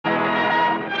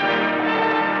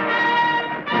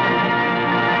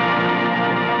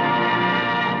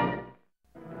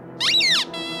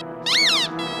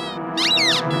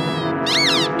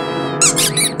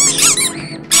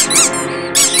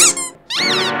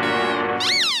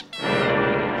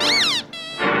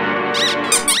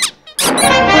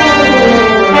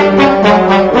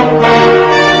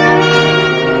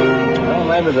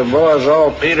maybe the boy's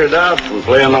all petered out from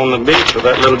playing on the beach with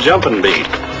that little jumping beat.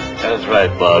 That's right,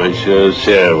 Bobby. Sure,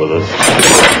 share with us.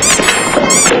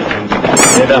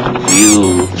 Get up,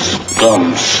 you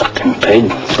scum-sucking pig.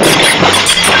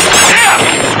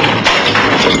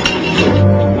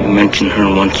 You mention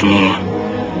her once more,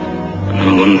 and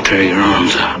I'm going to tear your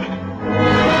arms out.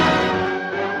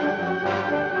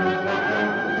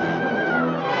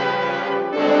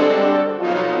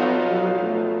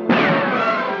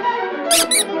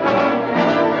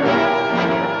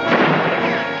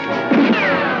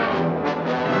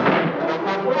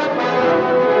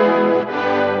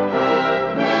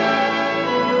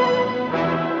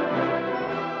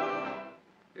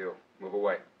 Move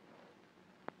away.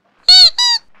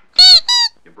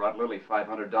 You brought Lily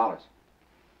 $500.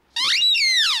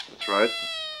 That's right.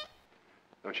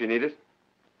 Don't you need it?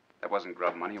 That wasn't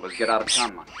grub money. It was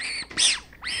get-out-of-town money.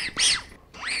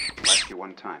 I'll ask you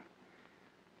one time.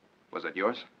 Was it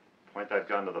yours? Point that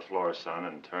gun to the floor, son,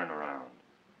 and turn around.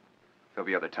 There'll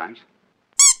be other times.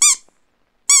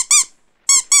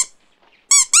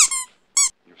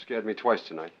 You've scared me twice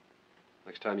tonight.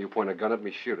 Next time you point a gun at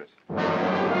me, shoot it.